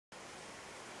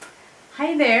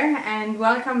Hi there and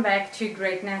welcome back to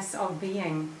Greatness of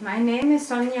Being. My name is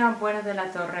Sonia Buena de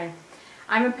la Torre.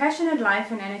 I'm a passionate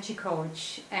life and energy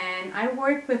coach and I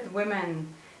work with women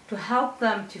to help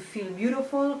them to feel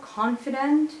beautiful,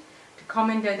 confident, to come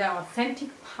into their authentic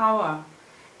power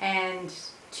and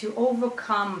to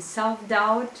overcome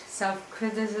self-doubt,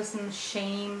 self-criticism,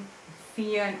 shame,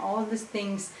 fear and all these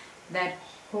things that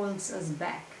holds us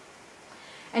back.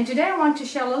 And today I want to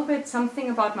share a little bit something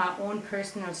about my own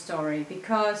personal story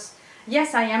because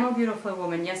yes, I am a beautiful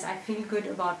woman. Yes, I feel good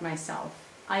about myself.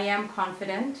 I am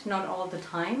confident, not all the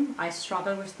time. I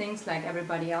struggle with things like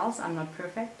everybody else. I'm not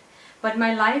perfect. But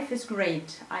my life is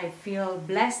great. I feel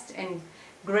blessed and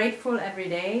grateful every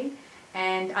day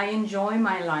and I enjoy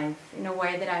my life in a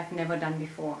way that I've never done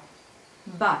before.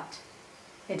 But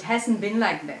it hasn't been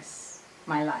like this,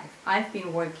 my life. I've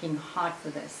been working hard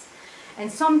for this. And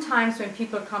sometimes when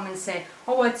people come and say,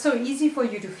 oh, it's so easy for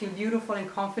you to feel beautiful and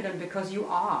confident because you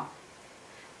are.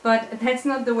 But that's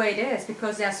not the way it is,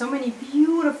 because there are so many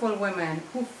beautiful women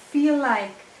who feel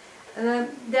like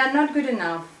they're not good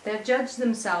enough. They judge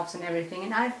themselves and everything,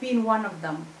 and I've been one of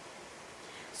them.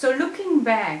 So looking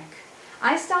back,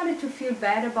 I started to feel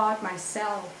bad about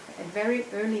myself at a very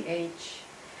early age.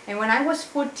 And when I was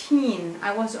 14,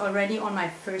 I was already on my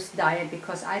first diet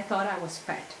because I thought I was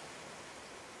fat.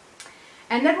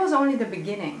 And that was only the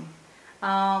beginning.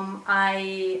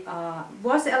 I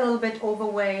was a little bit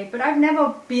overweight, but I've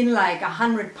never been like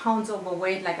 100 pounds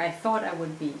overweight like I thought I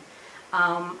would be.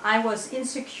 I was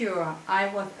insecure. I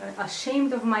was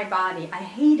ashamed of my body. I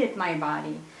hated my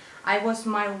body. I was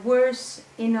my worst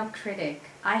inner critic.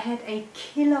 I had a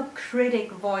killer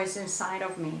critic voice inside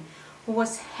of me who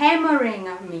was hammering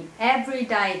at me every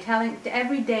day, telling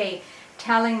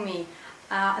me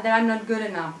that I'm not good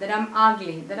enough, that I'm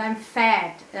ugly, that I'm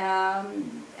fat,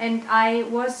 and I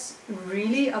was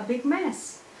really a big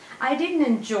mess. I didn't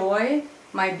enjoy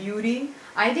my beauty.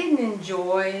 I didn't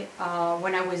enjoy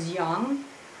when I was young.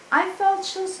 I felt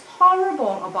just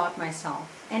horrible about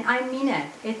myself, and I mean it.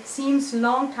 It seems a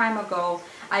long time ago.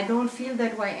 I don't feel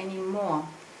that way anymore.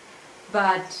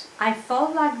 But I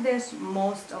felt like this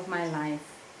most of my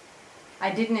life.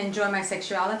 I didn't enjoy my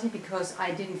sexuality because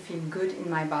I didn't feel good in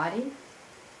my body.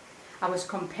 I was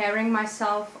comparing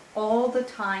myself all the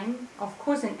time, of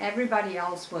course, and everybody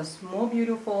else was more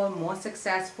beautiful, more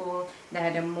successful, they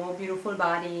had a more beautiful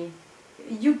body.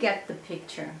 You get the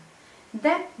picture.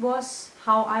 That was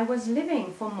how I was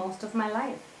living for most of my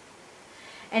life.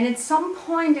 And at some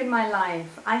point in my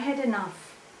life, I had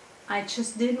enough. I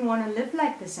just didn't want to live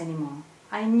like this anymore.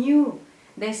 I knew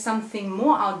there's something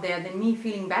more out there than me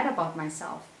feeling bad about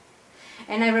myself.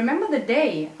 And I remember the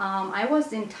day I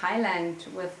was in Thailand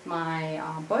with my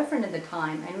boyfriend at the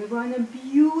time, and we were on a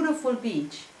beautiful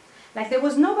beach. Like there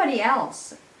was nobody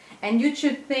else. And you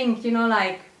should think, you know,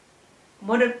 like,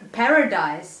 what a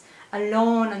paradise,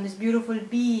 alone on this beautiful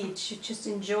beach, you just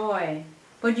enjoy.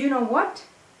 But you know what?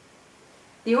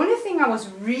 The only thing I was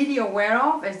really aware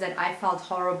of is that I felt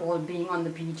horrible being on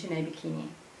the beach in a bikini.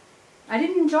 I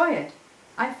didn't enjoy it.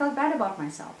 I felt bad about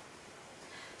myself.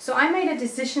 So I made a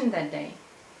decision that day.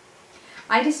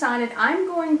 I decided I'm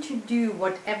going to do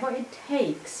whatever it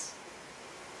takes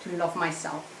to love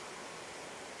myself.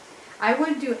 I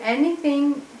will do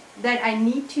anything that I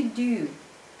need to do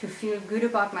to feel good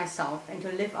about myself and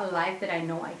to live a life that I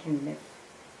know I can live.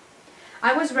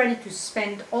 I was ready to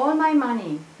spend all my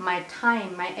money, my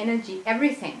time, my energy,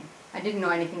 everything. I didn't know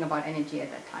anything about energy at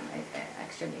that time,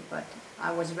 actually, but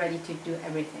I was ready to do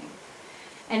everything.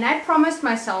 And I promised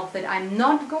myself that I'm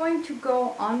not going to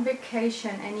go on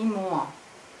vacation anymore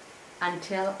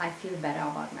until I feel better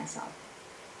about myself.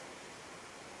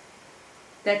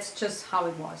 That's just how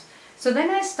it was. So then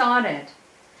I started.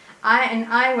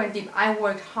 I went deep. I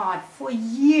worked hard for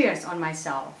years on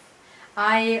myself.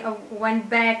 I went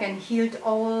back and healed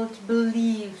old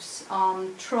beliefs,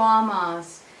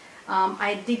 traumas.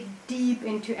 I dig deep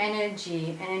into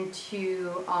energy and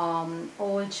into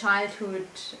old childhood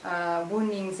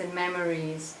woundings and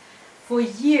memories. For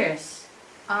years,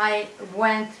 I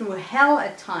went through hell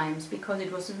at times because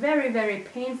it was very, very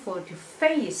painful to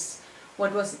face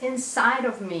what was inside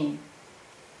of me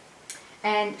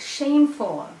and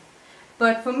shameful.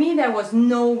 But for me, there was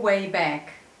no way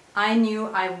back. I knew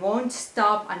I won't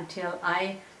stop until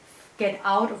I get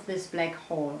out of this black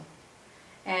hole.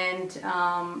 And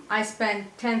I spent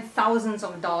thousands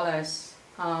of dollars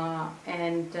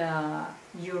and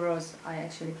euros, I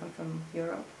actually come from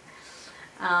Europe,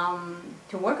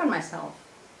 to work on myself.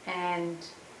 And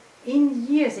in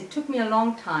years, it took me a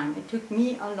long time,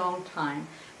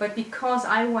 but because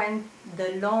I went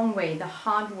the long way, the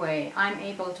hard way, I'm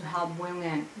able to help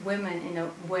women in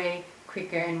a way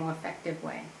quicker and more effective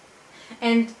way.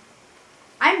 And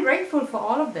I'm grateful for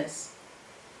all of this.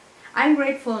 I'm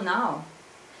grateful now.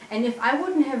 And if I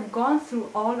wouldn't have gone through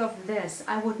all of this,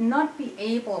 I would not be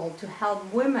able to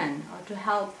help women or to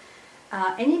help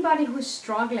anybody who's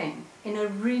struggling in a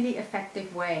really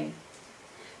effective way.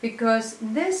 Because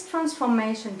this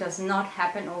transformation does not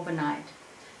happen overnight.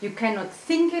 You cannot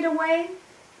think it away.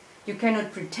 You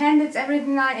cannot pretend it's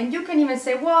everything and you can even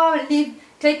say, well,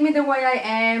 take me the way I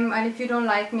am, and if you don't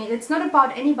like me, it's not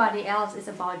about anybody else, it's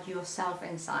about yourself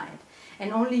inside.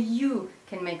 And only you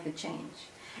can make the change.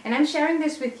 And I'm sharing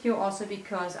this with you also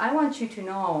because I want you to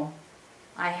know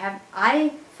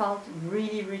I felt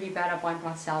really, really bad about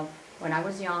myself. When I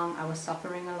was young, I was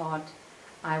suffering a lot.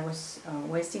 I was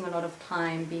wasting a lot of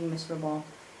time being miserable.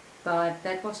 But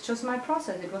that was just my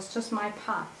process. It was just my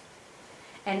path.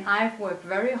 And I've worked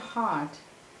very hard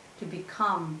to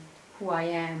become who I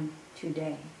am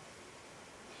today.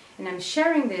 And I'm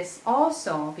sharing this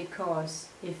also because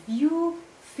if you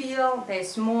feel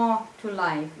there's more to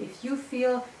life, if you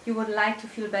feel you would like to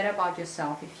feel better about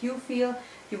yourself, if you feel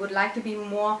you would like to be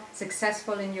more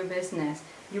successful in your business,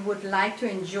 you would like to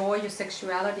enjoy your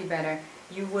sexuality better,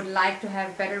 you would like to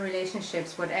have better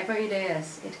relationships, whatever it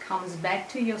is, it comes back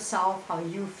to yourself, how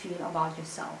you feel about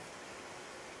yourself.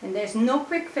 And there's no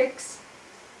quick fix.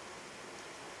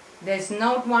 There's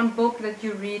not one book that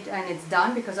you read and it's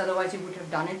done, because otherwise you would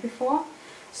have done it before.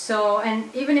 So,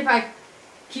 and even if I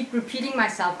keep repeating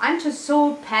myself, I'm just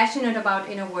so passionate about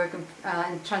inner work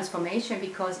and transformation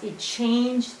because it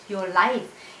changed your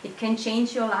life. It can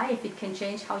change your life. It can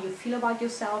change how you feel about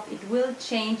yourself. It will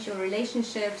change your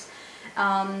relationships,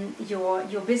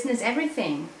 your business,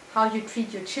 everything. How you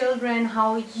treat your children,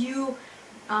 how you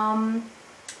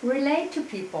relate to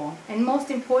people, and most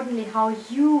importantly, how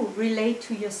you relate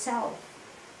to yourself.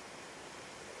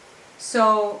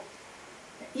 So,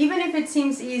 even if it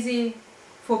seems easy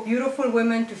for beautiful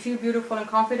women to feel beautiful and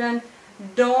confident,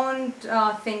 don't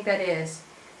think that is.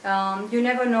 You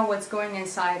never know what's going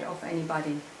inside of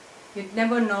anybody. You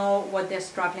never know what they're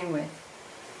struggling with.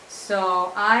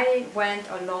 So I went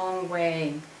a long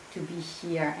way to be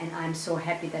here, and I'm so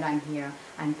happy that I'm here.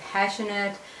 I'm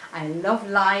passionate, I love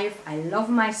life, I love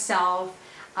myself,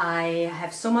 I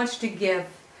have so much to give,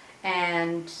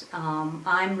 and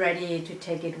I'm ready to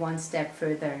take it one step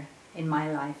further in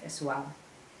my life as well.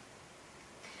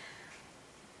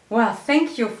 Well,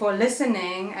 thank you for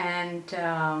listening and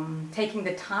taking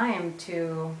the time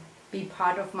to be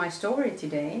part of my story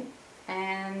today.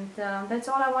 And that's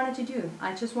all I wanted to do.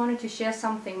 I just wanted to share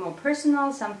something more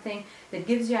personal, something that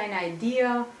gives you an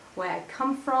idea where I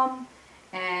come from.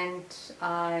 And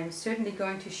I'm certainly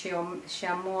going to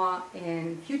share more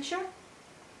in future.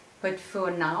 But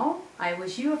for now, I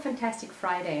wish you a fantastic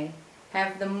Friday.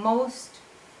 Have the most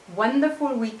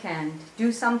wonderful weekend.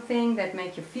 Do something that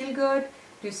makes you feel good.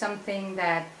 Do something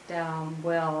that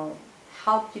will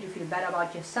help you to feel better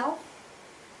about yourself.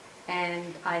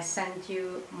 And I send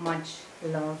you much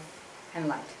love and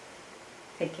light.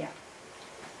 Take care.